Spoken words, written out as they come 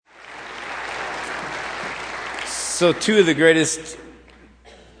So two of the greatest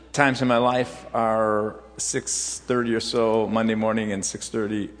times in my life are 6:30 or so Monday morning and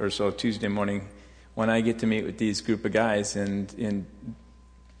 6:30 or so Tuesday morning when I get to meet with these group of guys and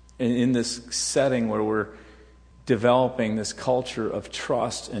in this setting where we're developing this culture of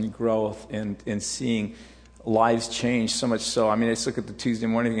trust and growth and seeing lives change so much so. I mean, I just look at the Tuesday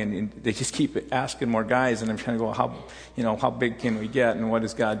morning and they just keep asking more guys, and I'm trying to go, how big can we get, and what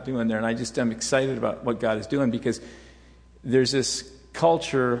is God doing there? And I'm excited about what God is doing because there's this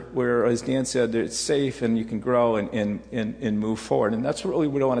culture where, as Dan said, it's safe and you can grow and move forward. And that's really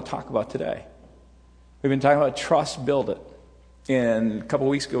what I want to talk about today. We've been talking about trust, build it. And a couple of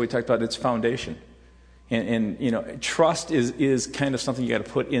weeks ago we talked about its foundation. And trust is kind of something you got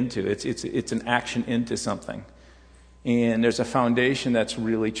to put into. It's an action into something. And there's a foundation that's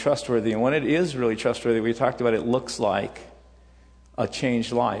really trustworthy. And when it is really trustworthy, we talked about it looks like a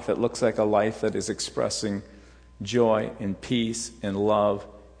changed life. It looks like a life that is expressing joy and peace and love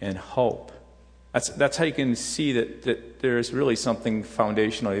and hope. That's how you can see that there's really something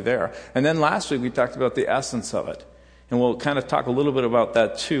foundationally there. And then last week we talked about the essence of it. And we'll kind of talk a little bit about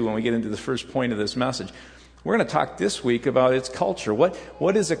that too when we get into the first point of this message. We're going to talk this week about its culture.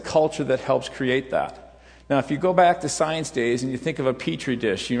 What is a culture that helps create that? Now, if you go back to science days and you think of a petri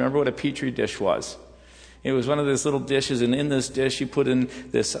dish, you remember what a petri dish was? It was one of those little dishes, and in this dish you put in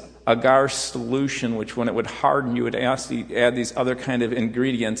this agar solution, which when it would harden, you would add these other kind of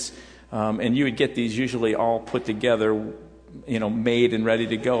ingredients, and you would get these usually all put together, made and ready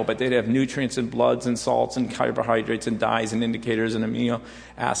to go. But they'd have nutrients and bloods and salts and carbohydrates and dyes and indicators and amino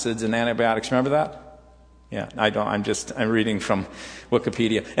acids and antibiotics. Remember that? Yeah, I don't. I'm reading from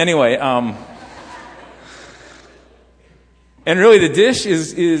Wikipedia. Anyway, and really the dish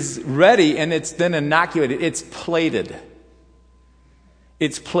is ready and it's then inoculated. It's plated.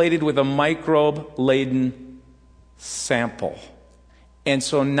 It's plated with a microbe-laden sample. And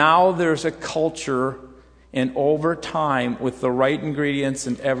so now there's a culture, and over time, with the right ingredients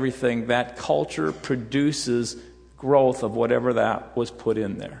and everything, that culture produces growth of whatever that was put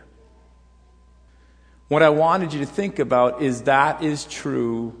in there. What I wanted you to think about is that is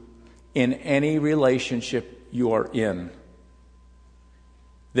true in any relationship you are in.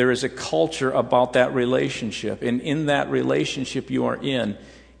 There is a culture about that relationship, and in that relationship you are in,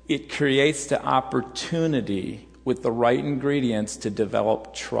 it creates the opportunity with the right ingredients to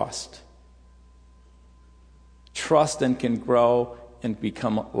develop trust. Trust then can grow and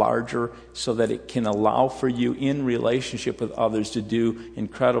become larger so that it can allow for you in relationship with others to do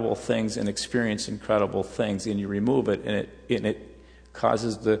incredible things and experience incredible things. And you remove it and it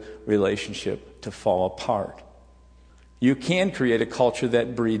causes the relationship to fall apart. You can create a culture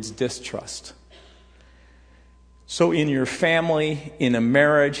that breeds distrust. So in your family, in a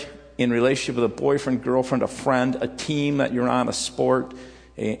marriage, in relationship with a boyfriend, girlfriend, a friend, a team that you're on, a sport,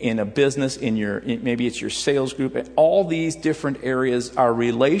 in a business, maybe it's your sales group, all these different areas are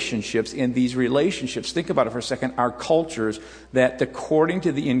relationships. And these relationships, think about it for a second, are cultures that according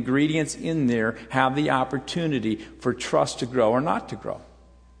to the ingredients in there have the opportunity for trust to grow or not to grow.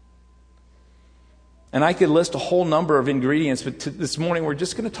 And I could list a whole number of ingredients, but this morning we're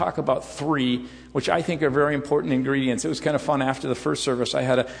just going to talk about three, which I think are very important ingredients. It was kind of fun after the first service. I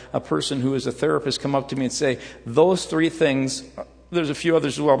had a person who is a therapist come up to me and say, those three things, there's a few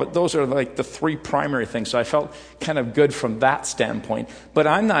others as well, but those are like the three primary things. So I felt kind of good from that standpoint. But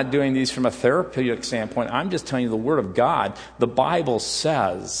I'm not doing these from a therapeutic standpoint. I'm just telling you the Word of God. The Bible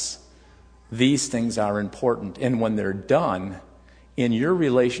says these things are important. And when they're done in your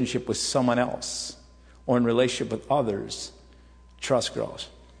relationship with someone else, or in relationship with others, trust grows.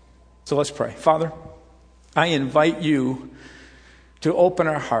 So let's pray. Father, I invite you to open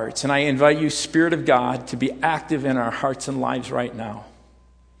our hearts, and I invite you, Spirit of God, to be active in our hearts and lives right now.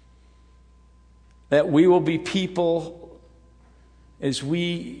 That we will be people, as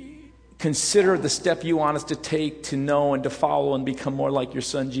we consider the step you want us to take to know and to follow and become more like your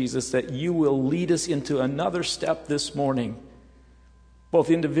Son, Jesus, that you will lead us into another step this morning, both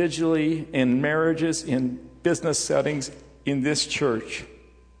individually, in marriages, in business settings, in this church,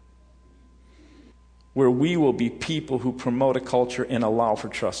 where we will be people who promote a culture and allow for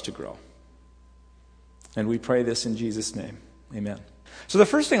trust to grow. And we pray this in Jesus' name. Amen. So the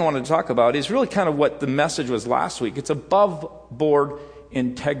first thing I wanted to talk about is really kind of what the message was last week. It's above board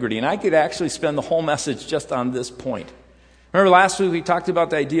integrity. And I could actually spend the whole message just on this point. Remember last week we talked about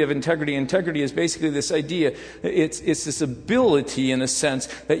the idea of integrity. Integrity is basically this idea, it's this ability in a sense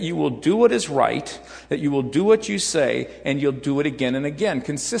that you will do what is right, that you will do what you say, and you'll do it again and again,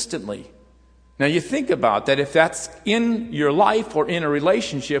 consistently. Now you think about that. If that's in your life or in a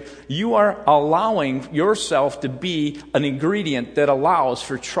relationship, you are allowing yourself to be an ingredient that allows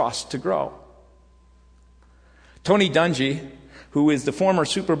for trust to grow. Tony Dungy, who is the former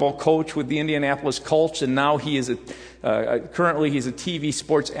Super Bowl coach with the Indianapolis Colts, and now he is currently he's a TV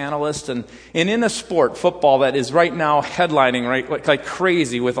sports analyst, and in a sport, football, that is right now headlining like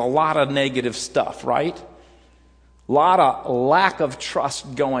crazy with a lot of negative stuff, right? A lot of lack of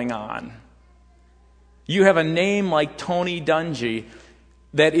trust going on. You have a name like Tony Dungy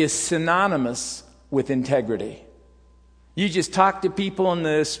that is synonymous with integrity. You just talk to people in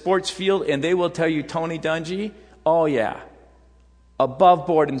the sports field and they will tell you Tony Dungy, oh yeah, above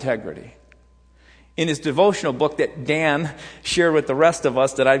board integrity. In his devotional book that Dan shared with the rest of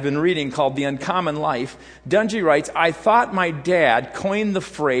us that I've been reading called The Uncommon Life, Dungy writes, I thought my dad coined the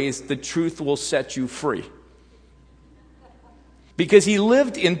phrase, the truth will set you free. Because he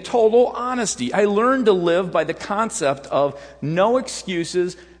lived in total honesty. I learned to live by the concept of no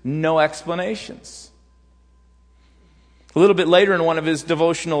excuses, no explanations. A little bit later in one of his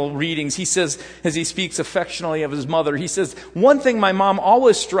devotional readings, he says, as he speaks affectionately of his mother, he says, one thing my mom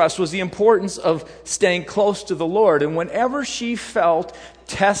always stressed was the importance of staying close to the Lord. And whenever she felt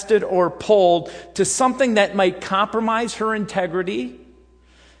tested or pulled to something that might compromise her integrity,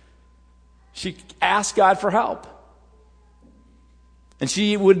 she asked God for help. And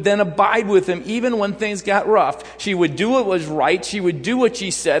she would then abide with him even when things got rough. She would do what was right. She would do what she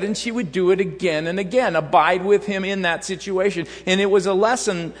said, and she would do it again and again. Abide with him in that situation. And it was a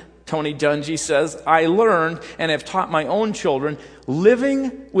lesson, Tony Dungy says, I learned and have taught my own children.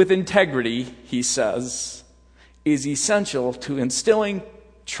 Living with integrity, he says, is essential to instilling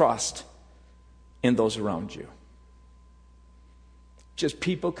trust in those around you. Just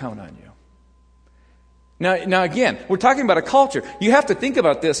people count on you. Now again, we're talking about a culture. You have to think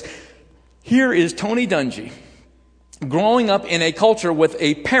about this. Here is Tony Dungy growing up in a culture with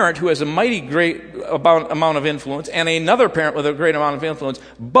a parent who has a mighty great amount of influence and another parent with a great amount of influence.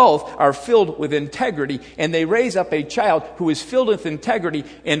 Both are filled with integrity, and they raise up a child who is filled with integrity,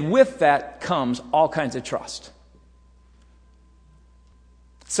 and with that comes all kinds of trust.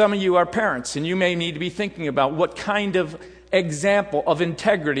 Some of you are parents, and you may need to be thinking about what kind of example of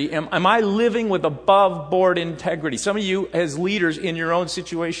integrity. Am I living with above board integrity? Some of you as leaders in your own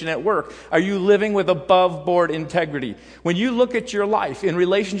situation at work, are you living with above board integrity? When you look at your life in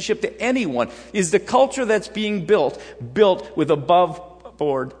relationship to anyone, is the culture that's being built with above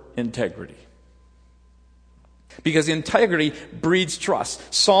board integrity? Because integrity breeds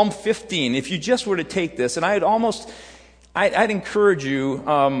trust. Psalm 15, if you just were to take this, and I'd encourage you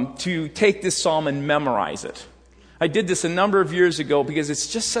to take this psalm and memorize it. I did this a number of years ago because it's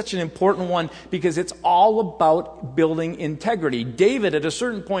just such an important one, because it's all about building integrity. David, at a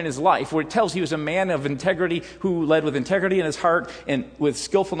certain point in his life, where it tells he was a man of integrity who led with integrity in his heart and with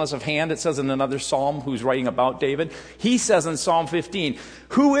skillfulness of hand, it says in another psalm who's writing about David, he says in Psalm 15,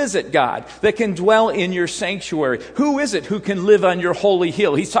 who is it, God, that can dwell in your sanctuary? Who is it who can live on your holy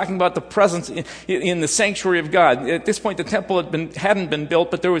hill? He's talking about the presence in the sanctuary of God. At this point, the temple hadn't been built,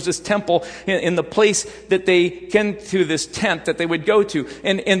 but there was this temple in the place that they came to, this tent that they would go to.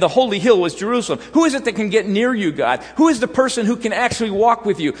 And the holy hill was Jerusalem. Who is it that can get near you, God? Who is the person who can actually walk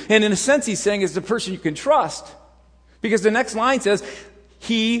with you? And in a sense, he's saying is the person you can trust. Because the next line says,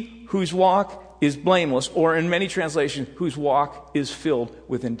 he whose walk is blameless, or in many translations, whose walk is filled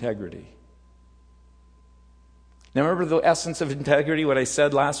with integrity. Now remember the essence of integrity, what I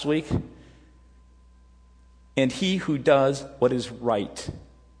said last week? And he who does what is right.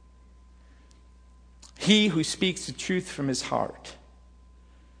 He who speaks the truth from his heart.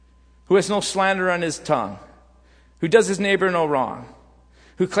 Who has no slander on his tongue. Who does his neighbor no wrong.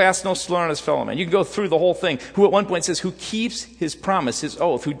 Who casts no slur on his fellow man. You can go through the whole thing. Who at one point says, who keeps his promise, his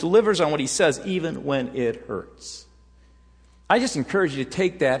oath. Who delivers on what he says even when it hurts. I just encourage you to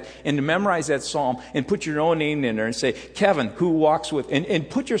take that and to memorize that psalm and put your own name in there and say, Kevin, who walks with, and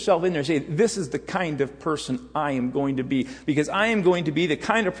put yourself in there and say, this is the kind of person I am going to be. Because I am going to be the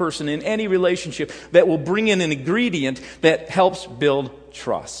kind of person in any relationship that will bring in an ingredient that helps build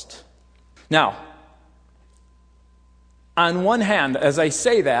trust. Now, on one hand, as I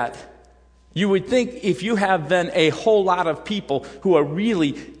say that, you would think if you have then a whole lot of people who are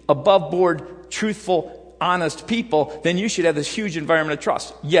really above board, truthful, honest people, then you should have this huge environment of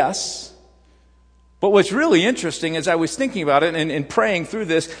trust. Yes. But what's really interesting as I was thinking about it and praying through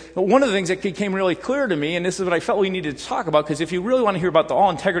this, one of the things that became really clear to me, and this is what I felt we needed to talk about, because if you really want to hear about the all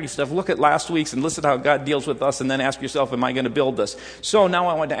integrity stuff, look at last week's and listen to how God deals with us, and then ask yourself, am I going to build this? So now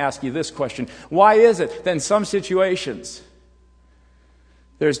I want to ask you this question. Why is it that in some situations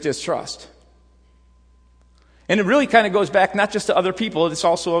there's distrust? And it really kind of goes back not just to other people, it's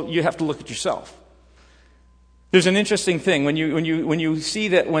also, you have to look at yourself. There's an interesting thing when you see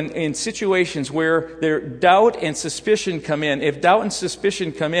that when in situations where there doubt and suspicion come in, if doubt and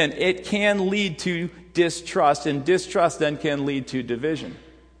suspicion come in, it can lead to distrust, and distrust then can lead to division.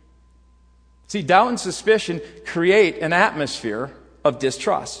 See, doubt and suspicion create an atmosphere of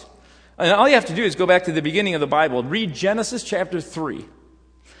distrust. And all you have to do is go back to the beginning of the Bible, read Genesis chapter 3.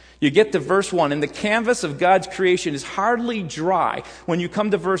 You get to verse 1, and the canvas of God's creation is hardly dry when you come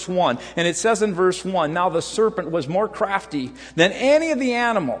to verse 1. And it says in verse 1, now the serpent was more crafty than any of the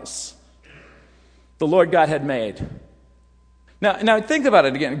animals the Lord God had made. Now think about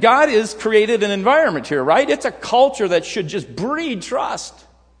it again. God has created an environment here, right? It's a culture that should just breed trust.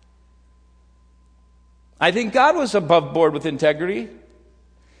 I think God was above board with integrity.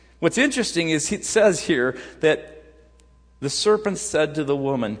 What's interesting is it says here that the serpent said to the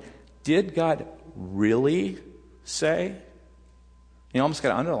woman, did God really say? You almost got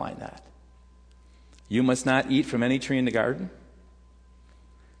to underline that. You must not eat from any tree in the garden.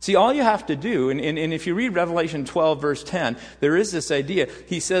 See, all you have to do, and if you read Revelation 12, verse 10, there is this idea.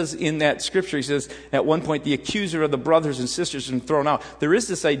 He says in that scripture, he says, at one point, the accuser of the brothers and sisters has been thrown out. There is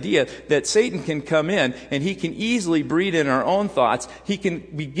this idea that Satan can come in, and he can easily breed in our own thoughts. He can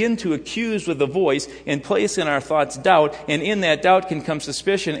begin to accuse with a voice and place in our thoughts doubt, and in that doubt can come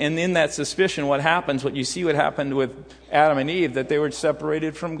suspicion, and in that suspicion, what happens, what you see what happened with Adam and Eve, that they were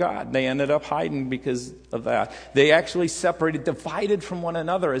separated from God. They ended up hiding because of that. They actually separated, divided from one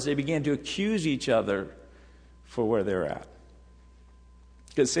another as they began to accuse each other for where they're at.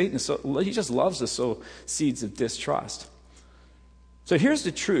 Because Satan, he just loves to sow seeds of distrust. So here's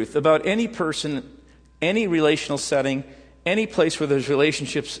the truth about any person, any relational setting, any place where there's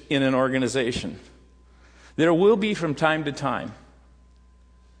relationships in an organization. There will be from time to time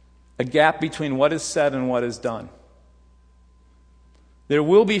a gap between what is said and what is done. There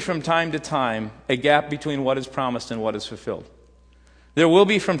will be from time to time a gap between what is promised and what is fulfilled. There will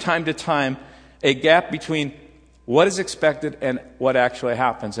be from time to time a gap between what is expected and what actually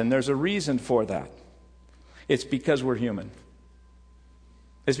happens. And there's a reason for that. It's because we're human.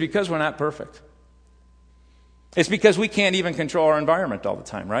 It's because we're not perfect. It's because we can't even control our environment all the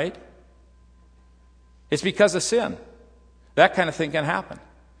time, right? It's because of sin. That kind of thing can happen.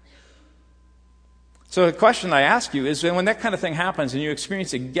 So the question I ask you is, when that kind of thing happens and you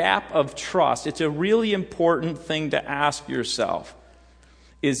experience a gap of trust, it's a really important thing to ask yourself.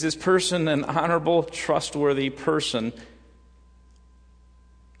 Is this person an honorable, trustworthy person?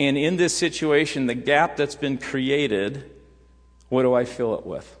 And in this situation, the gap that's been created, what do I fill it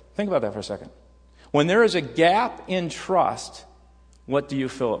with? Think about that for a second. When there is a gap in trust, what do you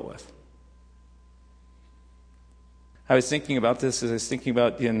fill it with? I was thinking about this as I was thinking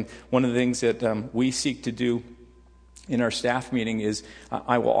about in one of the things that we seek to do in our staff meeting is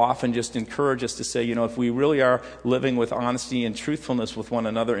I will often just encourage us to say, if we really are living with honesty and truthfulness with one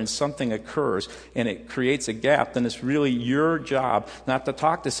another and something occurs and it creates a gap, then it's really your job not to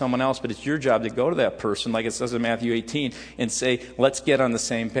talk to someone else, but it's your job to go to that person, like it says in Matthew 18, and say, let's get on the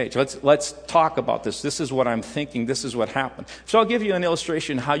same page. Let's talk about this. This is what I'm thinking. This is what happened. So I'll give you an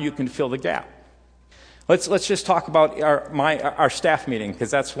illustration how you can fill the gap. Let's just talk about our staff meeting,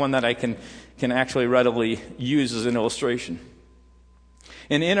 because that's one that I can actually readily use as an illustration.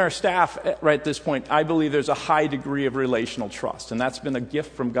 And in our staff, right at this point, I believe there's a high degree of relational trust, and that's been a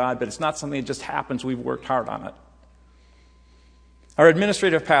gift from God, but it's not something that just happens. We've worked hard on it. Our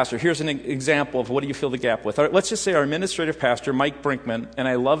administrative pastor, here's an example of what do you fill the gap with. Let's just say our administrative pastor, Mike Brinkman, and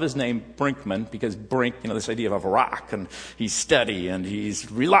I love his name, Brinkman, because Brink, this idea of a rock, and he's steady, and he's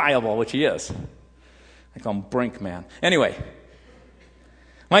reliable, which he is. I call him Brinkman. Anyway,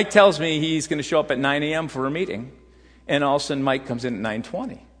 Mike tells me he's going to show up at 9 a.m. for a meeting, and all of a sudden Mike comes in at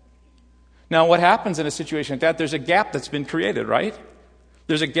 9:20. Now, what happens in a situation like that? There's a gap that's been created, right?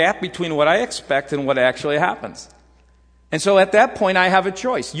 There's a gap between what I expect and what actually happens. And so at that point, I have a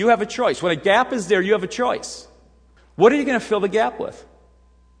choice. You have a choice. When a gap is there, you have a choice. What are you going to fill the gap with?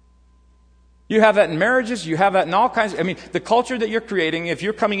 You have that in marriages. You have that in all kinds. The culture that you're creating, if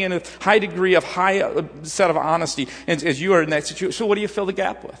you're coming in with high degree of set of honesty, as you are in that situation, so what do you fill the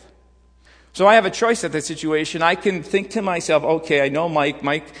gap with? So I have a choice at that situation. I can think to myself, okay, I know Mike.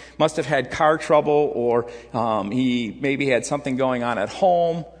 Mike must have had car trouble, or he maybe had something going on at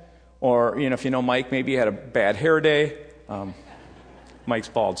home, or, if you know Mike, maybe he had a bad hair day. Mike's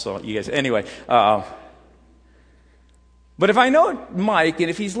bald, so you guys, anyway. But if I know Mike, and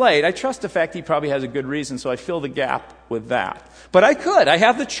if he's late, I trust the fact he probably has a good reason, so I fill the gap with that. But I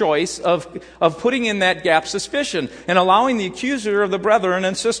have the choice of putting in that gap suspicion and allowing the accuser of the brethren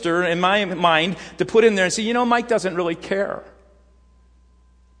and sister in my mind to put in there and say, Mike doesn't really care.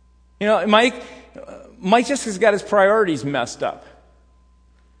 Mike just has got his priorities messed up.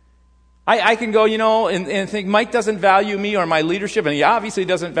 I can go, and think Mike doesn't value me or my leadership, and he obviously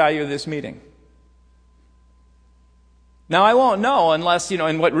doesn't value this meeting. Now, I won't know unless,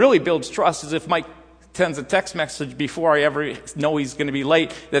 and what really builds trust is if Mike sends a text message before I ever know he's going to be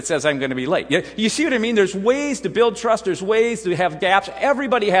late that says I'm going to be late. You see what I mean? There's ways to build trust. There's ways to have gaps.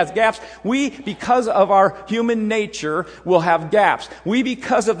 Everybody has gaps. We, because of our human nature, will have gaps. We,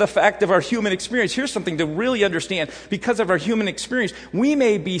 because of the fact of our human experience, here's something to really understand. Because of our human experience, we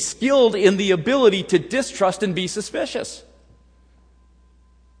may be skilled in the ability to distrust and be suspicious.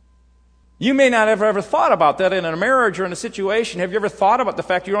 You may not have ever thought about that in a marriage or in a situation. Have you ever thought about the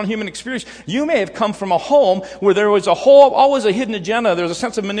fact of your own human experience? You may have come from a home where there was always a hidden agenda. There was a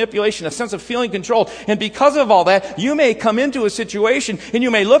sense of manipulation, a sense of feeling controlled. And because of all that, you may come into a situation and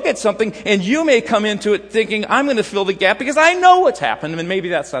you may look at something and you may come into it thinking, I'm going to fill the gap because I know what's happened. And maybe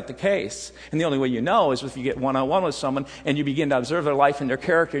that's not the case. And the only way you know is if you get one-on-one with someone and you begin to observe their life and their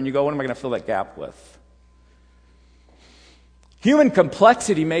character and you go, what am I going to fill that gap with? Human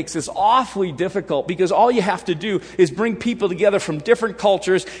complexity makes this awfully difficult because all you have to do is bring people together from different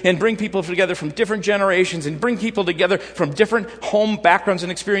cultures and bring people together from different generations and bring people together from different home backgrounds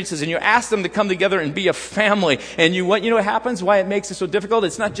and experiences, and you ask them to come together and be a family. And what happens? Why it makes it so difficult?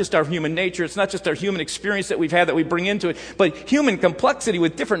 It's not just our human nature. It's not just our human experience that we've had that we bring into it. But human complexity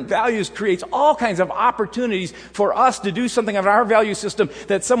with different values creates all kinds of opportunities for us to do something out of our value system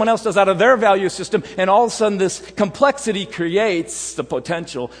that someone else does out of their value system. And all of a sudden this complexity creates the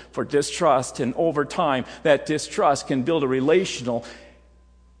potential for distrust, and over time that distrust can build a relational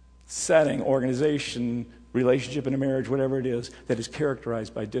setting, organization, relationship in a marriage, whatever it is, that is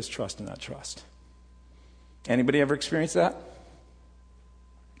characterized by distrust and not trust. Anybody ever experienced that?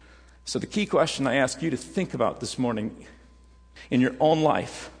 So the key question I ask you to think about this morning in your own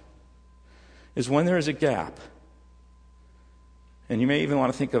life is when there is a gap, and you may even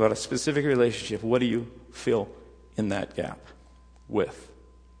want to think about a specific relationship, what do you fill in that gap with?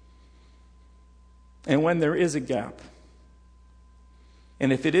 And when there is a gap,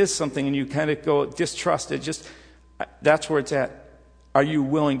 and if it is something and you kind of go distrust it, that's where it's at. Are you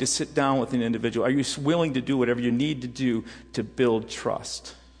willing to sit down with an individual? Are you willing to do whatever you need to do to build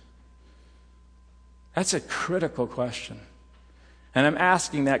trust? That's a critical question. And I'm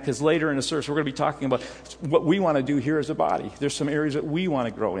asking that because later in the service we're going to be talking about what we want to do here as a body. There's some areas that we want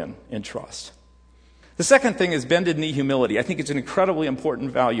to grow in trust. The second thing is bended knee humility. I think it's an incredibly important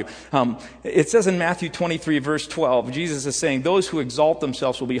value. It says in Matthew 23, verse 12, Jesus is saying, those who exalt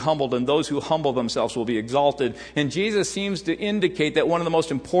themselves will be humbled, and those who humble themselves will be exalted. And Jesus seems to indicate that one of the most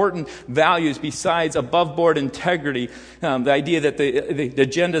important values besides above-board integrity, the idea that the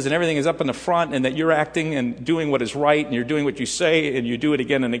agendas and everything is up in the front and that you're acting and doing what is right and you're doing what you say and you do it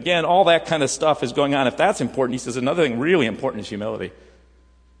again and again, all that kind of stuff is going on. If that's important, he says another thing really important is humility.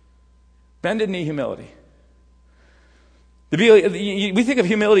 Bended knee humility. We think of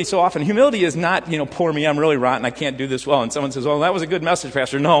humility so often. Humility is not, poor me, I'm really rotten, I can't do this well. And someone says, well, that was a good message,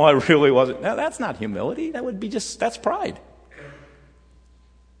 Pastor. No, I really wasn't. No, that's not humility. That would be that's pride.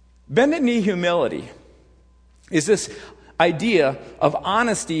 Bended knee humility is this idea of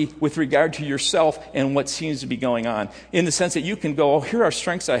honesty with regard to yourself and what seems to be going on. In the sense that you can go, here are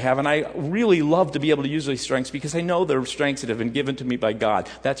strengths I have, and I really love to be able to use these strengths because I know they're strengths that have been given to me by God.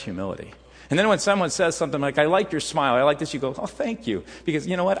 That's humility. And then when someone says something like, I like your smile, I like this, you go, oh, thank you. Because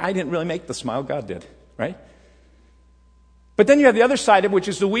you know what? I didn't really make the smile, God did, right? But then you have the other side of it, which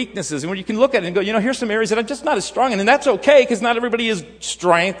is the weaknesses, and where you can look at it and go, here's some areas that I'm just not as strong in, and that's okay, because not everybody has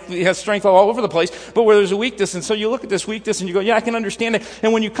strength all over the place, but where there's a weakness, and so you look at this weakness and you go, yeah, I can understand it.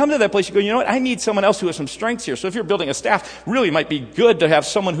 And when you come to that place, you go, you know what? I need someone else who has some strengths here. So if you're building a staff, really it might be good to have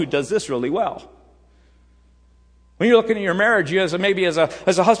someone who does this really well. When you're looking at your marriage, you as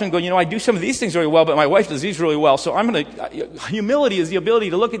a husband go, I do some of these things really well, but my wife does these really well. So humility is the ability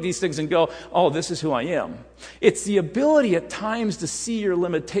to look at these things and go, oh, this is who I am. It's the ability at times to see your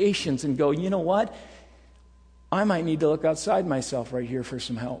limitations and go, you know what? I might need to look outside myself right here for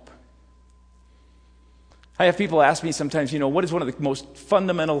some help. I have people ask me sometimes, what is one of the most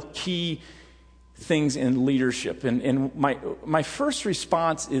fundamental key things in leadership? And my first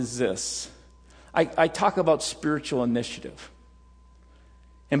response is this. I talk about spiritual initiative.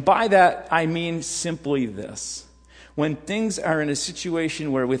 And by that, I mean simply this. When things are in a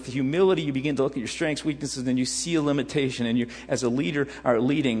situation where with humility you begin to look at your strengths, weaknesses, and you see a limitation, and you, as a leader, are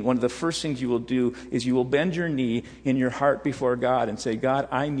leading, one of the first things you will do is you will bend your knee in your heart before God and say, God,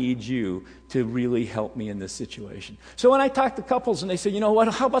 I need you to really help me in this situation. So when I talk to couples and they say, you know what,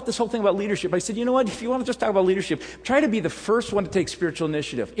 how about this whole thing about leadership? I said, you know what, if you want to just talk about leadership, try to be the first one to take spiritual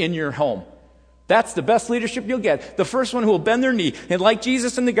initiative in your home. That's the best leadership you'll get. The first one who will bend their knee. And like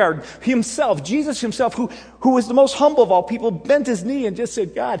Jesus in the garden, Jesus himself, who was the most humble of all people, bent his knee and just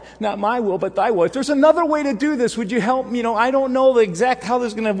said, God, not my will, but thy will. If there's another way to do this, would you help me? I don't know the exact how this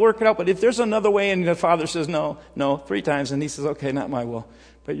is going to work it out, but if there's another way, and the Father says, no, 3 times, and he says, okay, not my will,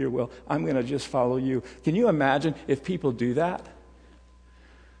 but your will. I'm going to just follow you. Can you imagine if people do that?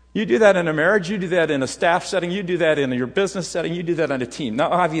 You do that in a marriage, you do that in a staff setting, you do that in your business setting, you do that on a team. Now,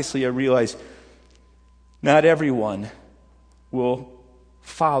 obviously, I realize not everyone will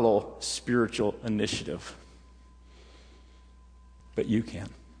follow spiritual initiative, but you can.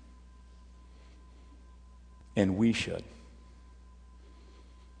 And we should.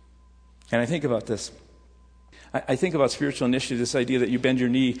 And I think about this. I think about spiritual initiative, this idea that you bend your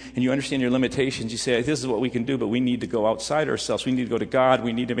knee and you understand your limitations. You say, this is what we can do, but we need to go outside ourselves. We need to go to God.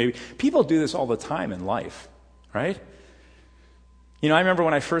 We need to maybe... People do this all the time in life, right? I remember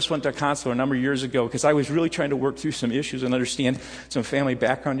when I first went to a counselor a number of years ago because I was really trying to work through some issues and understand some family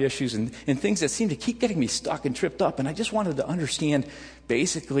background issues and things that seemed to keep getting me stuck and tripped up. And I just wanted to understand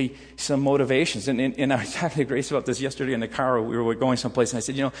basically some motivations. And I was talking to Grace about this yesterday in the car. We were going someplace. And I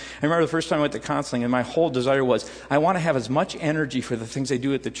said, I remember the first time I went to counseling and my whole desire was I want to have as much energy for the things I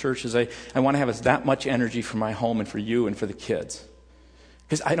do at the church as I want to have that much energy for my home and for you and for the kids.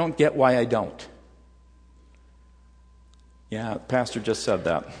 Because I don't get why I don't. Yeah, the pastor just said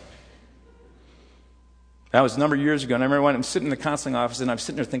that. That was a number of years ago. And I remember when I'm sitting in the counseling office and I'm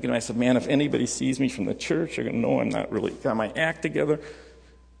sitting there thinking to myself, man, if anybody sees me from the church, they're going to know I'm not really got my act together.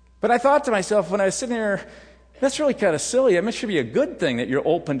 But I thought to myself when I was sitting there, that's really kind of silly. It should be a good thing that you're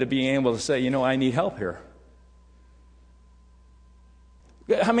open to being able to say, I need help here.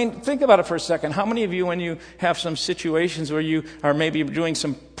 I mean, think about it for a second. How many of you, when you have some situations where you are maybe doing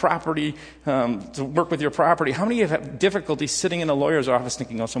some property, to work with your property, how many of you have difficulty sitting in a lawyer's office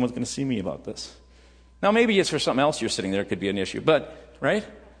thinking, someone's going to see me about this? Now, maybe it's for something else you're sitting there. It could be an issue, but, right?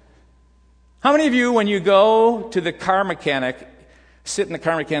 How many of you, when you go to the car mechanic, sit in the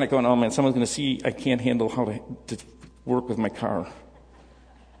car mechanic going, oh man, someone's going to see I can't handle how to work with my car?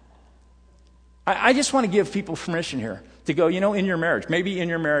 I just want to give people permission here to go, in your marriage, maybe in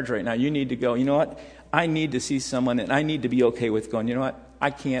your marriage right now, you need to go, I need to see someone and I need to be okay with going, I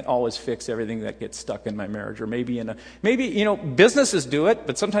can't always fix everything that gets stuck in my marriage. Or maybe businesses do it,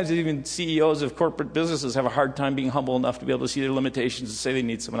 but sometimes even CEOs of corporate businesses have a hard time being humble enough to be able to see their limitations and say they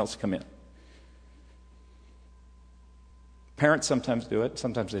need someone else to come in. Parents sometimes do it,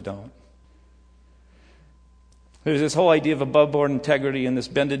 sometimes they don't. There's this whole idea of above-board integrity and this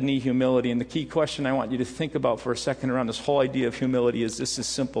bended knee humility. And the key question I want you to think about for a second around this whole idea of humility is this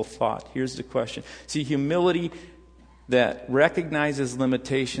simple thought. Here's the question. See, humility that recognizes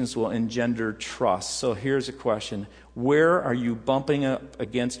limitations will engender trust. So here's a question. Where are you bumping up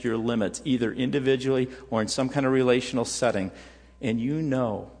against your limits, either individually or in some kind of relational setting? And you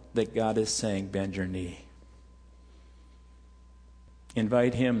know that God is saying, bend your knee.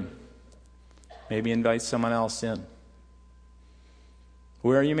 Invite him. Maybe invite someone else in.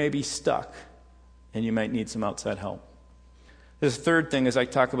 Where you may be stuck and you might need some outside help. The third thing is I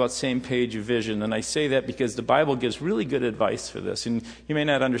talk about same page vision, and I say that because the Bible gives really good advice for this. And you may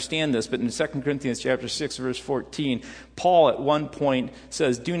not understand this, but in 2 Corinthians chapter 6, verse 14, Paul at one point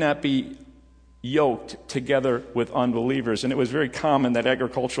says, do not be yoked together with unbelievers. And it was very common, that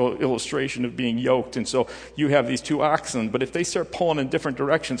agricultural illustration of being yoked. And so you have these 2 oxen, but if they start pulling in different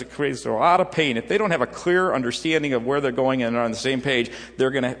directions, it creates a lot of pain. If they don't have a clear understanding of where they're going and are on the same page,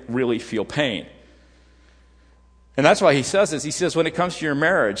 they're going to really feel pain. And that's why he says this. He says when it comes to your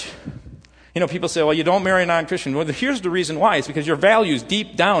marriage, people say, well, you don't marry a non-Christian. Well, here's the reason why. It's because your values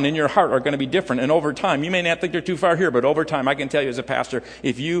deep down in your heart are going to be different. And over time, you may not think they're too far here, but over time, I can tell you as a pastor,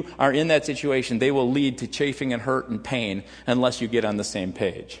 if you are in that situation, they will lead to chafing and hurt and pain unless you get on the same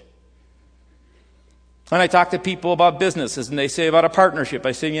page. And I talk to people about businesses, and they say about a partnership.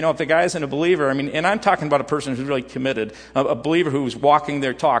 I say, if the guy isn't a believer, and I'm talking about a person who's really committed, a believer who's walking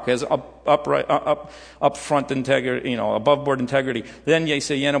their talk, has upfront integrity, above board integrity. Then you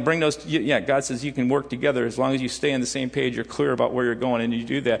say, bring those. God says you can work together as long as you stay on the same page. You're clear about where you're going, and you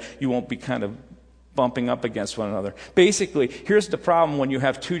do that, you won't be kind of bumping up against one another. Basically, here's the problem when you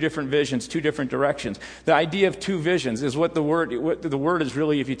have 2 different visions, 2 different directions. The idea of 2 visions is what the word is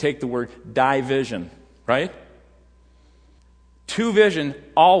really, if you take the word division. Right? Two vision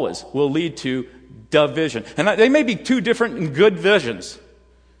always will lead to division. And they may be two different and good visions,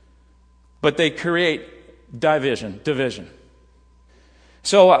 but they create division.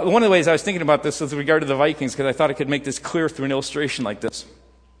 So one of the ways I was thinking about this with regard to the Vikings, because I thought I could make this clear through an illustration like this.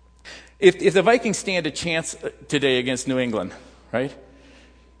 If the Vikings stand a chance today against New England, right?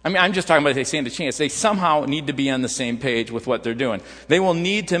 I mean, I'm just talking about if they stand a chance. They somehow need to be on the same page with what they're doing. They will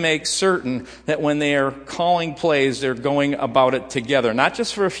need to make certain that when they are calling plays, they're going about it together. Not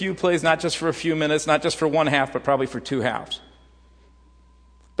just for a few plays, not just for a few minutes, not just for one half, but probably for two halves.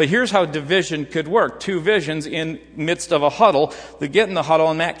 But here's how division could work. Two visions in midst of a huddle. They get in the huddle,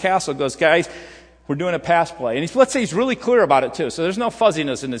 and Matt Castle goes, guys, we're doing a pass play. And let's say he's really clear about it, too. So there's no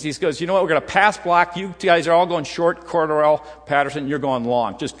fuzziness in this. He goes, you know what, we're going to pass block. You guys are all going short, Corderell, Patterson, you're going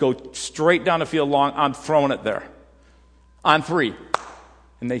long. Just go straight down the field long. I'm throwing it there. On 3.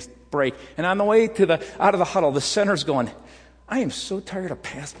 And they break. And on the way out of the huddle, the center's going, I am so tired of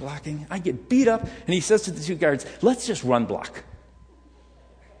pass blocking. I get beat up. And he says to the two guards, let's just run block.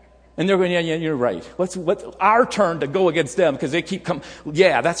 And they're going, yeah, you're right. What's our turn to go against them because they keep coming.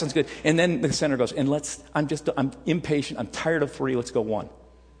 Yeah, that sounds good. And then the center goes, and I'm impatient. I'm tired of 3. Let's go 1.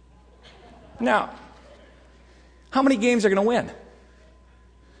 Now, how many games are going to win?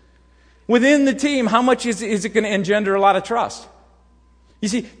 Within the team, how much is it going to engender a lot of trust? You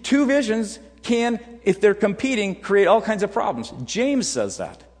see, two visions can, if they're competing, create all kinds of problems. James says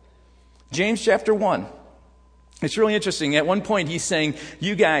that. James chapter 1. It's really interesting. At one point, he's saying,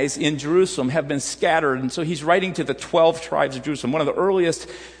 you guys in Jerusalem have been scattered. And so he's writing to the 12 tribes of Jerusalem, one of the earliest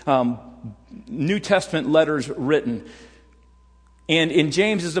New Testament letters written. And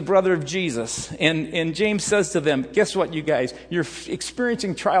James is the brother of Jesus. And James says to them, guess what, you guys? You're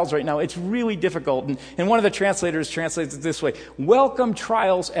experiencing trials right now. It's really difficult. And one of the translators translates it this way, welcome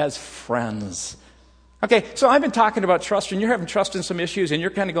trials as friends. Okay, so I've been talking about trust, and you're having trust in some issues, and you're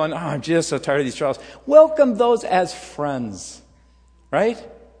kind of going, I'm just so tired of these trials. Welcome those as friends, right?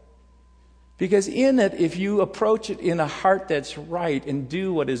 Because in it, if you approach it in a heart that's right and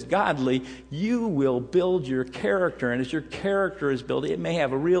do what is godly, you will build your character. And as your character is built, it may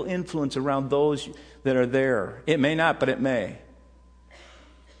have a real influence around those that are there. It may not, but it may.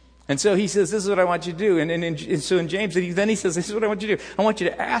 And so he says, this is what I want you to do. And so in James, then he says, this is what I want you to do. I want you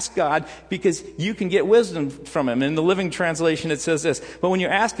to ask God because you can get wisdom from him. In the Living Translation, it says this, but when you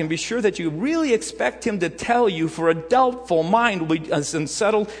ask him, be sure that you really expect him to tell you, for a doubtful mind will be as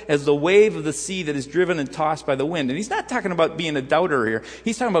unsettled as the wave of the sea that is driven and tossed by the wind. And he's not talking about being a doubter here.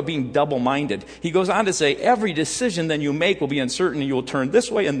 He's talking about being double-minded. He goes on to say, every decision then you make will be uncertain, and you will turn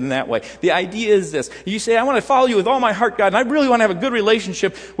this way and then that way. The idea is this. You say, I want to follow you with all my heart, God, and I really want to have a good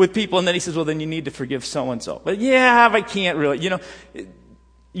relationship with people. And then he says, well, then you need to forgive so-and-so. But yeah, I can't really.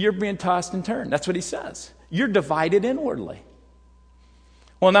 You're being tossed and turned. That's what he says. You're divided inwardly.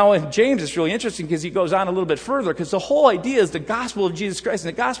 Well, now in James, it's really interesting because he goes on a little bit further because the whole idea is the gospel of Jesus Christ.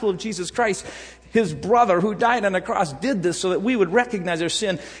 And the gospel of Jesus Christ, his brother who died on the cross did this so that we would recognize our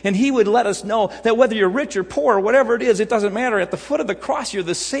sin. And he would let us know that whether you're rich or poor or whatever it is, it doesn't matter. At the foot of the cross, you're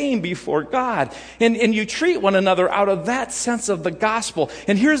the same before God. And you treat one another out of that sense of the gospel.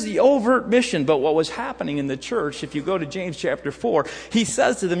 And here's the overt mission. But what was happening in the church, if you go to James chapter 4, he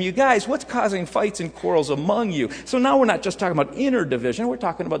says to them, you guys, what's causing fights and quarrels among you? So now we're not just talking about inner division. We're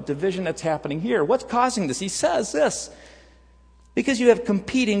talking about division that's happening here. What's causing this? He says this. Because you have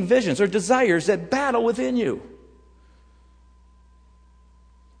competing visions or desires that battle within you.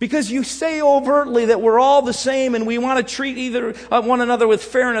 Because you say overtly that we're all the same and we want to treat either one another with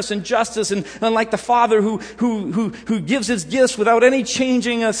fairness and justice and like the Father who gives his gifts without any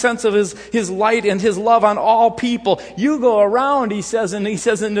changing a sense of his light and his love on all people. You go around, he says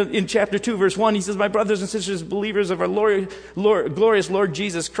in chapter 2, verse 1, he says, my brothers and sisters, believers of our glorious Lord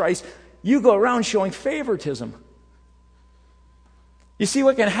Jesus Christ, you go around showing favoritism. You see,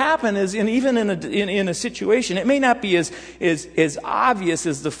 what can happen is, even in a situation, it may not be as obvious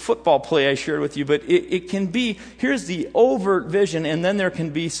as the football play I shared with you, but it can be, here's the overt vision, and then there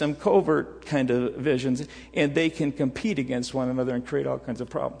can be some covert kind of visions, and they can compete against one another and create all kinds of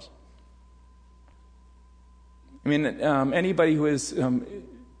problems. I mean, anybody who has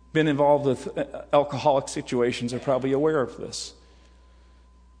been involved with alcoholic situations are probably aware of this.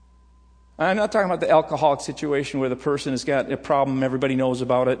 I'm not talking about the alcoholic situation where the person has got a problem, everybody knows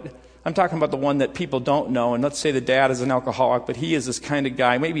about it. I'm talking about the one that people don't know. And let's say the dad is an alcoholic, but he is this kind of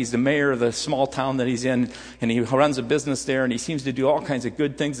guy. Maybe he's the mayor of the small town that he's in, and he runs a business there, and he seems to do all kinds of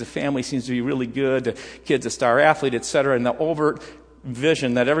good things. The family seems to be really good. The kid's a star athlete, etc. And the overt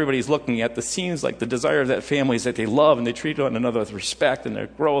vision that everybody's looking at that seems like the desire of that family is that they love and they treat one another with respect and their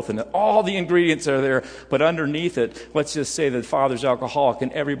growth and all the ingredients are there, but underneath it, let's just say that the father's alcoholic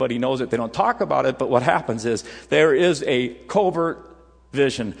and everybody knows it. They don't talk about it, but what happens is there is a covert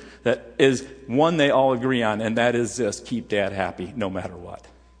vision that is one they all agree on, and that is this: keep dad happy no matter what.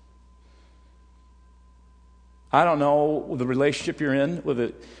 I don't know the relationship you're in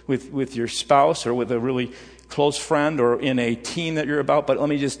with your spouse or with a really close friend or in a team that you're about, but let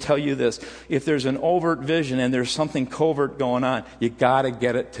me just tell you this. If there's an overt vision and there's something covert going on, you got to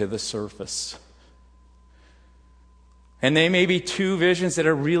get it to the surface. And they may be two visions that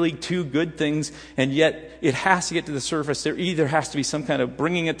are really two good things, and yet it has to get to the surface. There either has to be some kind of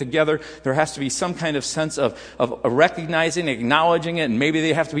bringing it together, there has to be some kind of sense of recognizing, acknowledging it, and maybe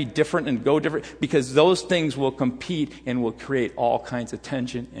they have to be different and go different, because those things will compete and will create all kinds of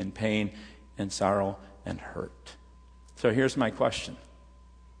tension and pain and sorrow and hurt. So here's my question.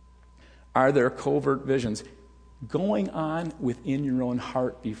 Are there covert visions going on within your own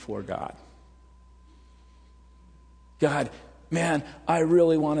heart before God? God, man, I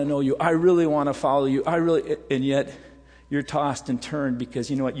really want to know you. I really want to follow you. And yet you're tossed and turned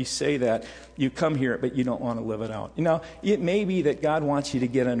because you know what? You say that, you come here, but you don't want to live it out. You know, it may be that God wants you to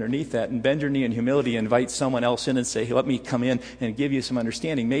get underneath that and bend your knee in humility and invite someone else in and say, hey, let me come in and give you some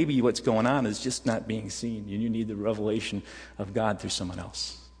understanding. Maybe what's going on is just not being seen, and you need the revelation of God through someone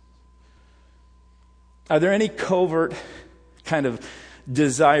else. Are there any covert kind of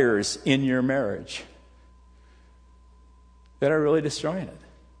desires in your marriage that are really destroying it?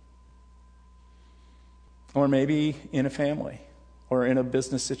 Or maybe in a family or in a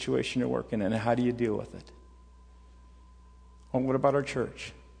business situation you're working in, and how do you deal with it? Or what about our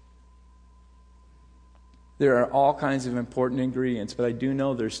church? There are all kinds of important ingredients, but I do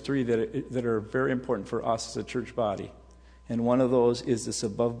know there's three that are very important for us as a church body. And one of those is this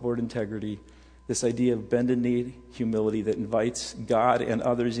above-board integrity, this idea of bended knee humility that invites God and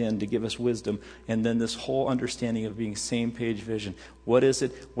others in to give us wisdom, and then this whole understanding of being same-page vision. What is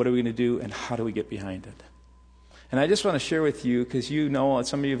it? What are we going to do? And how do we get behind it? And I just want to share with you, because you know,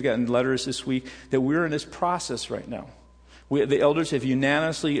 some of you have gotten letters this week, that we're in this process right now. The elders have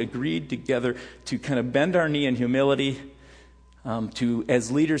unanimously agreed together to kind of bend our knee in humility, to,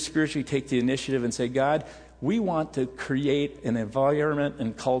 as leaders, spiritually take the initiative and say, God, we want to create an environment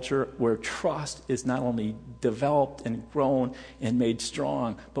and culture where trust is not only developed and grown and made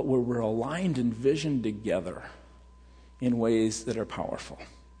strong, but where we're aligned in vision together in ways that are powerful.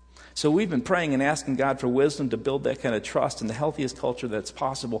 So we've been praying and asking God for wisdom to build that kind of trust in the healthiest culture that's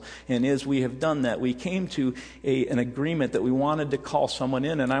possible. And as we have done that, we came to an agreement that we wanted to call someone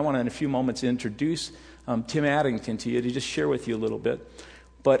in. And I want to, in a few moments, introduce Tim Addington to you to just share with you a little bit.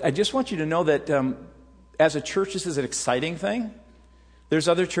 But I just want you to know that as a church, this is an exciting thing. There's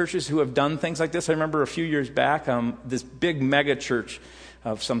other churches who have done things like this. I remember a few years back, this big mega church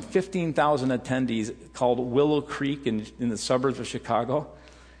of some 15,000 attendees called Willow Creek in the suburbs of Chicago.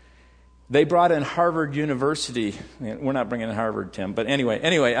 They brought in Harvard University. We're not bringing in Harvard, Tim, but anyway,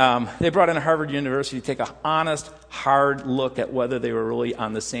 they brought in Harvard University to take an honest, hard look at whether they were really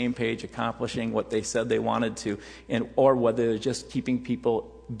on the same page, accomplishing what they said they wanted to, or whether they're just keeping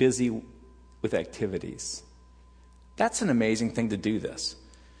people busy with activities. That's an amazing thing to do this.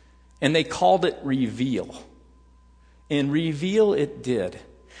 And they called it Reveal. And Reveal it did.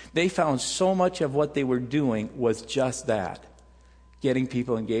 They found so much of what they were doing was just that. Getting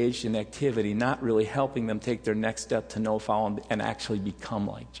people engaged in activity, not really helping them take their next step to know, follow, and actually become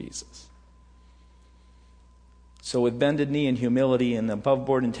like Jesus. So with bended knee and humility and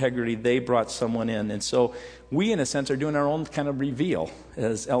above-board integrity, they brought someone in. And so we, in a sense, are doing our own kind of reveal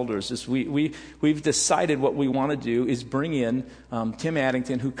as elders. We've decided what we want to do is bring in Tim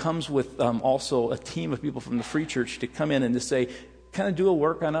Addington, who comes with also a team of people from the Free Church to come in and to say, kind of do a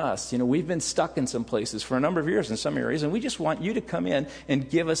work on us. You know, we've been stuck in some places for a number of years in some areas, and we just want you to come in and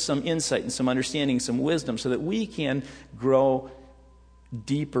give us some insight and some understanding, some wisdom, so that we can grow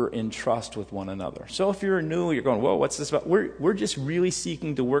deeper in trust with one another. So if you're new, you're going, whoa, what's this about? We're just really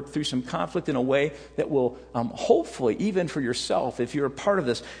seeking to work through some conflict in a way that will hopefully, even for yourself, if you're a part of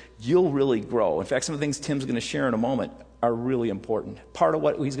this, you'll really grow. In fact, some of the things Tim's going to share in a moment are really important. Part of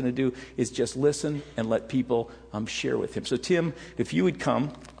what he's going to do is just listen and let people share with him. So Tim, if you would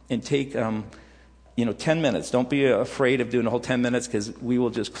come and take 10 minutes. Don't be afraid of doing the whole 10 minutes, because we will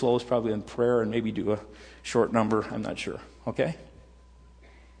just close probably in prayer and maybe do a short number. I'm not sure. Okay?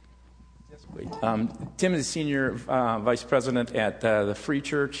 Tim is senior vice president at the Free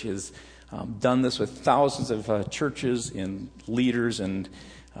Church. Has done this with thousands of churches and leaders and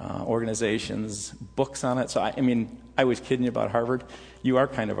organizations, books on it. So, I mean, I was kidding you about Harvard. You are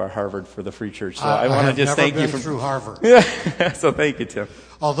kind of our Harvard for the Free Church. So I want to just thank you for through Harvard. Yeah. So thank you, Tim.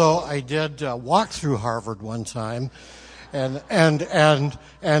 Although I did walk through Harvard one time, and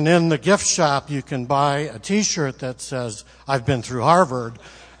in the gift shop you can buy a T-shirt that says "I've been through Harvard,"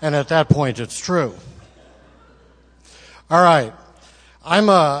 and at that point it's true. All right, I'm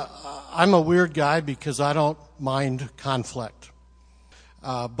a weird guy because I don't mind conflict,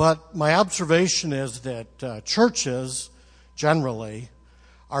 but my observation is that churches generally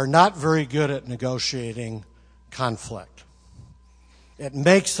are not very good at negotiating conflict. It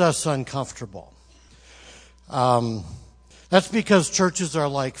makes us uncomfortable. That's because churches are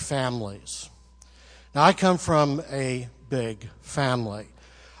like families. Now, I come from a big family.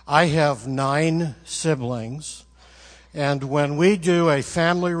 I have 9 siblings, and when we do a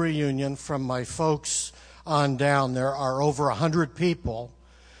family reunion from my folks on down, there are over 100 people,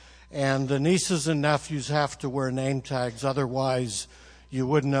 and the nieces and nephews have to wear name tags, otherwise you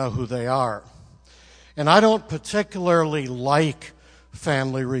wouldn't know who they are. And I don't particularly like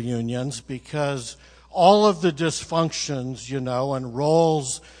family reunions because all of the dysfunctions, and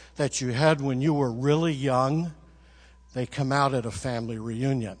roles that you had when you were really young, they come out at a family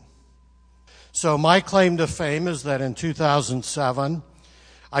reunion. So my claim to fame is that in 2007,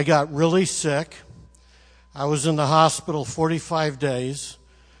 I got really sick. I was in the hospital 45 days,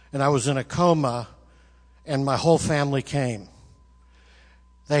 and I was in a coma, and my whole family came.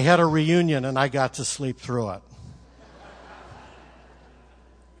 They had a reunion, and I got to sleep through it.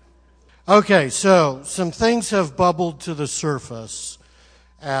 Okay, so some things have bubbled to the surface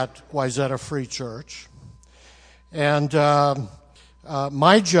at Wayzata Free Church. And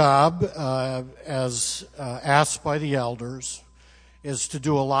my job, as asked by the elders, is to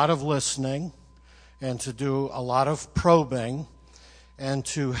do a lot of listening and to do a lot of probing and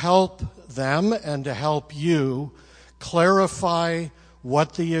to help them and to help you clarify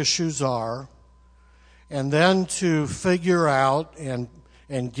what the issues are, and then to figure out and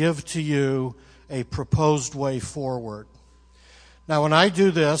give to you a proposed way forward. Now, when I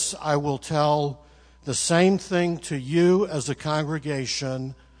do this, I will tell the same thing to you as a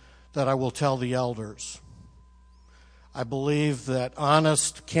congregation that I will tell the elders. I believe that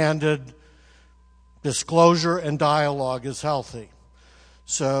honest, candid disclosure and dialogue is healthy.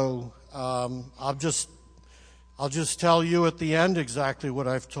 So I'll just tell you at the end exactly what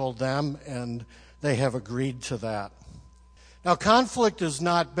I've told them, and they have agreed to that. Now, conflict is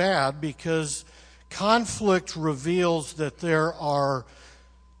not bad because conflict reveals that there are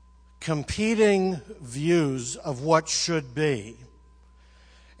competing views of what should be,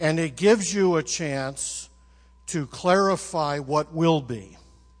 and it gives you a chance to clarify what will be.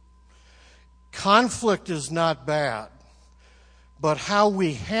 Conflict is not bad, but how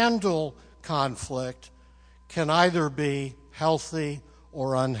we handle conflict can either be healthy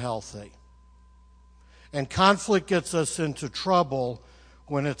or unhealthy. And conflict gets us into trouble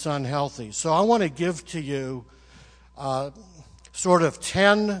when it's unhealthy. So I want to give to you sort of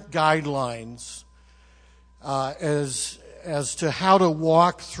 10 guidelines as to how to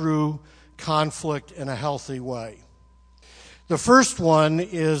walk through conflict in a healthy way. The first one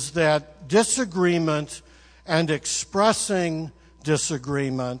is that disagreement and expressing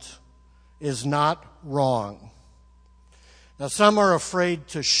disagreement is not wrong. Now, some are afraid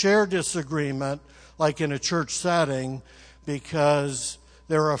to share disagreement, like in a church setting, because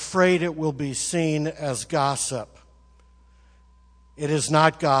they're afraid it will be seen as gossip. It is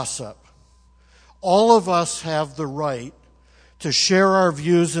not gossip. All of us have the right to share our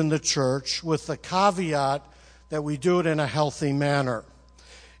views in the church with the caveat that we do it in a healthy manner.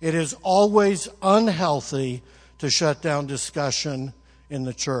 It is always unhealthy to shut down discussion in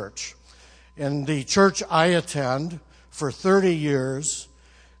the church. In the church I attend, for 30 years,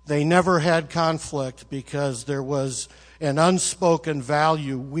 they never had conflict because there was an unspoken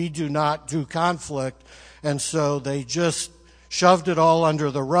value. We do not do conflict. And so they just shoved it all under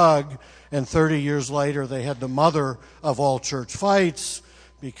the rug. And 30 years later, they had the mother of all church fights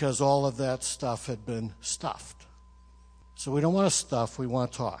because all of that stuff had been stuffed. So we don't want to stuff, we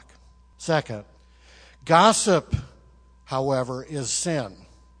want to talk. Second, gossip, however, is sin.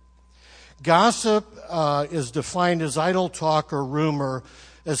 Gossip is defined as idle talk or rumor,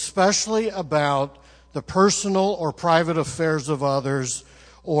 especially about the personal or private affairs of others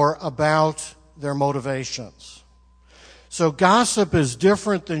or about their motivations. So gossip is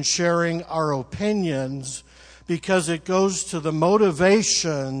different than sharing our opinions because it goes to the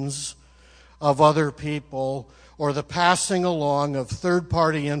motivations of other people or the passing along of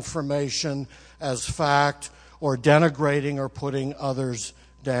third-party information as fact or denigrating or putting others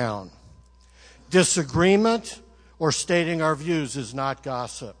down. Disagreement or stating our views is not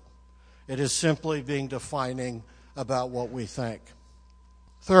gossip. It is simply being defining about what we think.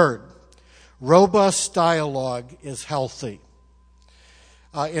 Third, robust dialogue is healthy.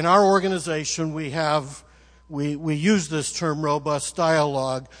 In our organization, we use this term robust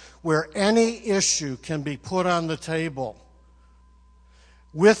dialogue, where any issue can be put on the table,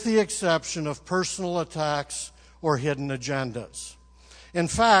 with the exception of personal attacks or hidden agendas. In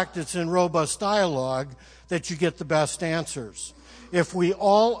fact, it's in robust dialogue that you get the best answers. If we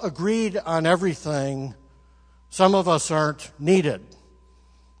all agreed on everything, some of us aren't needed,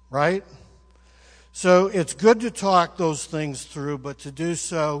 right? So it's good to talk those things through, but to do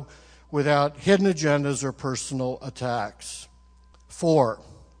so without hidden agendas or personal attacks. 4,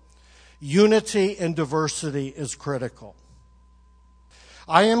 unity in diversity is critical.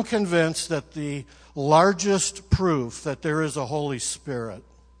 I am convinced that the largest proof that there is a Holy Spirit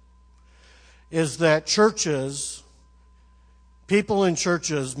is that people in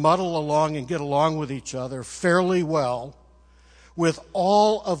churches muddle along and get along with each other fairly well with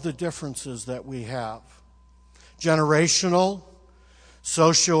all of the differences that we have. Generational,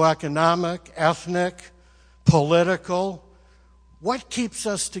 socioeconomic, ethnic, political. What keeps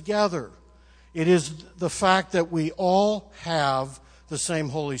us together? It is the fact that we all have the same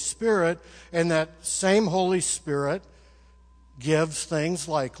Holy Spirit, and that same Holy Spirit gives things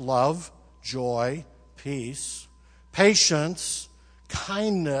like love, joy, peace, patience,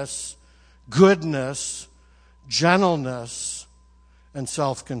 kindness, goodness, gentleness, and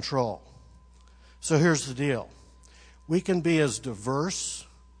self-control. So here's the deal. We can be as diverse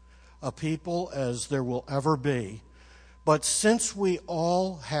a people as there will ever be, but since we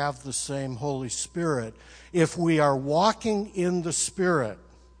all have the same Holy Spirit, if we are walking in the Spirit,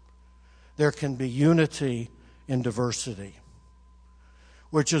 there can be unity in diversity.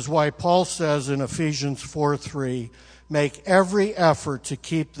 Which is why Paul says in Ephesians 4:3, make every effort to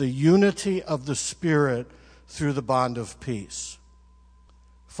keep the unity of the Spirit through the bond of peace.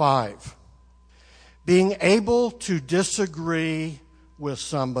 5, being able to disagree with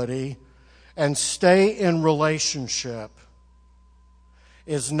somebody and stay in relationship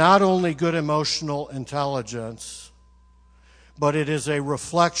is not only good emotional intelligence, but it is a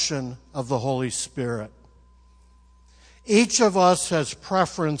reflection of the Holy Spirit. Each of us has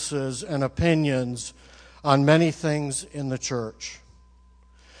preferences and opinions on many things in the church.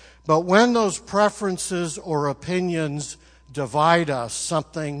 But when those preferences or opinions divide us,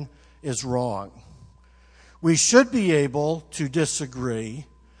 something is wrong. We should be able to disagree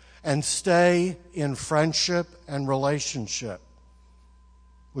and stay in friendship and relationship.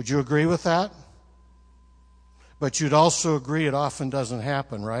 Would you agree with that? But you'd also agree it often doesn't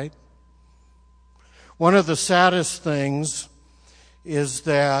happen, right? One of the saddest things is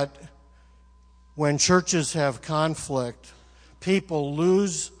that when churches have conflict, people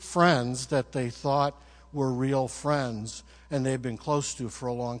lose friends that they thought were real friends and they've been close to for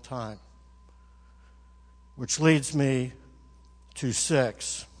a long time. Which leads me to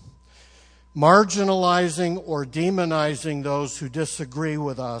 6. Marginalizing or demonizing those who disagree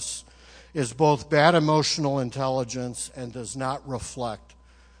with us is both bad emotional intelligence and does not reflect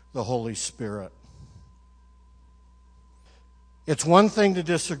the Holy Spirit. It's one thing to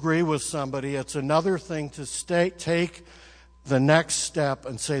disagree with somebody. It's another thing to take the next step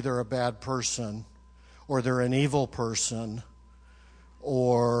and say they're a bad person, or they're an evil person,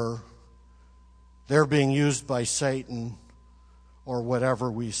 or they're being used by Satan, or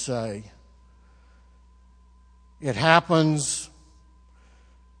whatever we say. It happens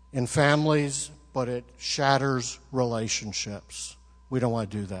in families, but it shatters relationships. We don't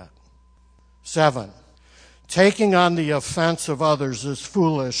want to do that. 7, taking on the offense of others is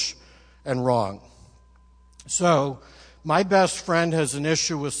foolish and wrong. So, my best friend has an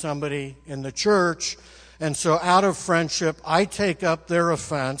issue with somebody in the church, and so out of friendship, I take up their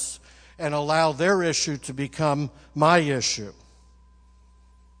offense and allow their issue to become my issue.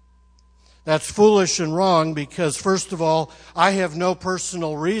 That's foolish and wrong because, first of all, I have no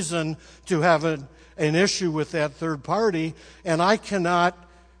personal reason to have an issue with that third party, and I cannot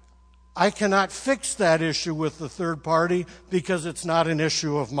fix that issue with the third party because it's not an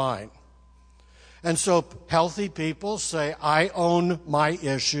issue of mine. And so healthy people say, I own my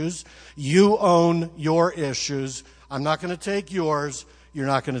issues, you own your issues, I'm not going to take yours, you're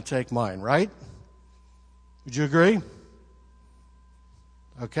not going to take mine, right? Would you agree?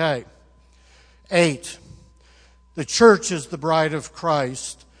 Okay. 8, the church is the bride of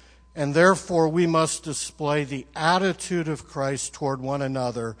Christ, and therefore we must display the attitude of Christ toward one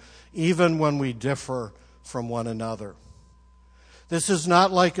another, even when we differ from one another. This is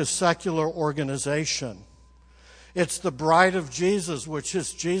not like a secular organization. It's the bride of Jesus, which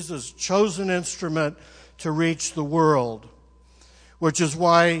is Jesus' chosen instrument to reach the world, which is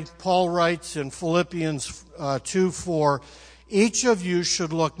why Paul writes in Philippians 2:4, each of you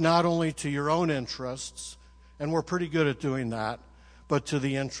should look not only to your own interests, and we're pretty good at doing that, but to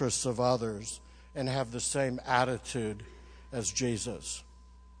the interests of others, and have the same attitude as Jesus.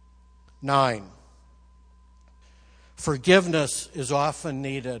 9. Forgiveness is often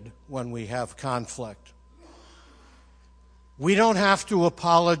needed when we have conflict. We don't have to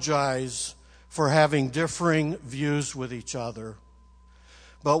apologize for having differing views with each other.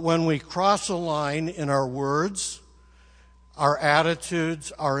 But when we cross a line in our words, our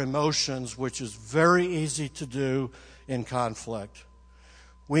attitudes, our emotions, which is very easy to do in conflict,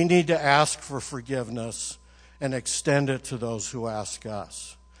 we need to ask for forgiveness and extend it to those who ask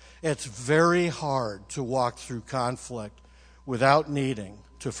us. It's very hard to walk through conflict without needing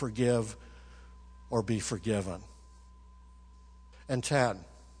to forgive or be forgiven. And 10,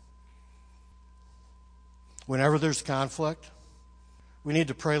 whenever there's conflict, we need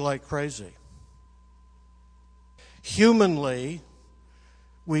to pray like crazy. Humanly,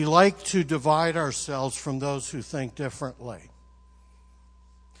 we like to divide ourselves from those who think differently.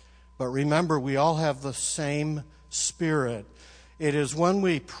 But remember, we all have the same Spirit. It is when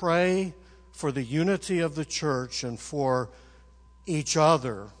we pray for the unity of the church and for each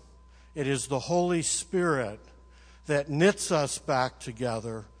other, it is the Holy Spirit that knits us back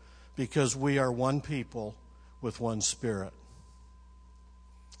together because we are one people with one Spirit.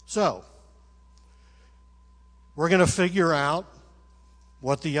 So, we're going to figure out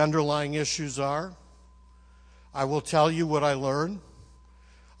what the underlying issues are. I will tell you what I learned.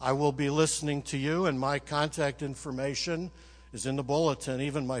 I will be listening to you, and my contact information is in the bulletin,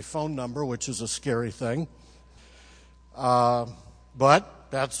 even my phone number, which is a scary thing. But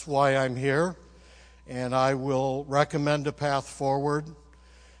that's why I'm here, and I will recommend a path forward.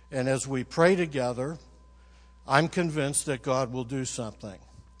 And as we pray together, I'm convinced that God will do something.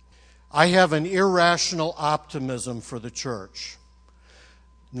 I have an irrational optimism for the church.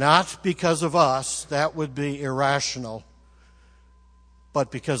 Not because of us, that would be irrational,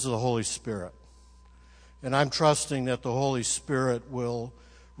 but because of the Holy Spirit. And I'm trusting that the Holy Spirit will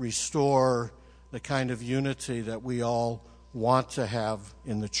restore the kind of unity that we all want to have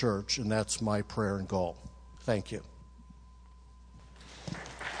in the church, and that's my prayer and goal. Thank you.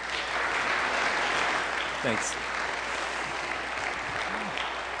 Thanks.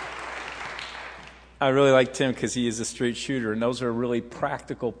 I really like Tim because he is a straight shooter, and those are really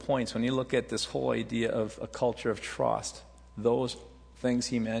practical points. When you look at this whole idea of a culture of trust, those things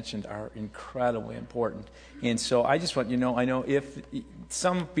he mentioned are incredibly important. And so I just want you to know, I know if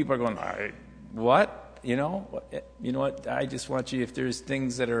some people are going, what? You know what? I just want you, if there's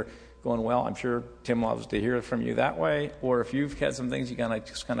things that are going well, I'm sure Tim loves to hear from you that way. Or if you've had some things you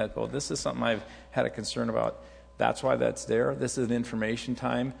just kind of go, this is something I've had a concern about. That's why that's there. This is an information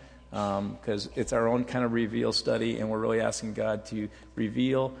time because it's our own kind of reveal study, and we're really asking God to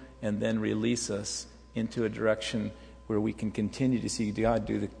reveal and then release us into a direction where we can continue to see God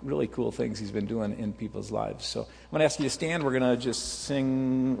do the really cool things he's been doing in people's lives. So I'm going to ask you to stand. We're going to just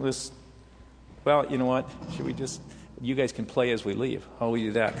sing this. Well, you know what? Should we just... You guys can play as we leave. How will we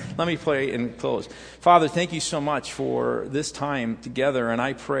do that? Let me pray and close. Father, thank you so much for this time together, and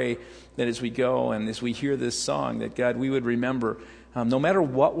I pray that as we go and as we hear this song, that, God, we would remember, no matter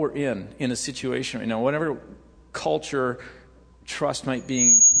what we're in a situation, whatever culture trust might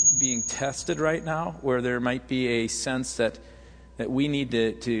be being tested right now, where there might be a sense that we need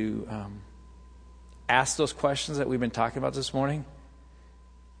to ask those questions that we've been talking about this morning,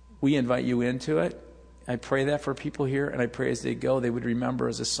 we invite you into it. I pray that for people here, and I pray as they go, they would remember,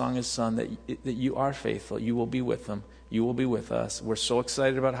 as the song is sung, that you are faithful. You will be with them. You will be with us. We're so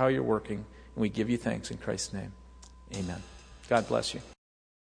excited about how you're working, and we give you thanks in Christ's name. Amen. God bless you.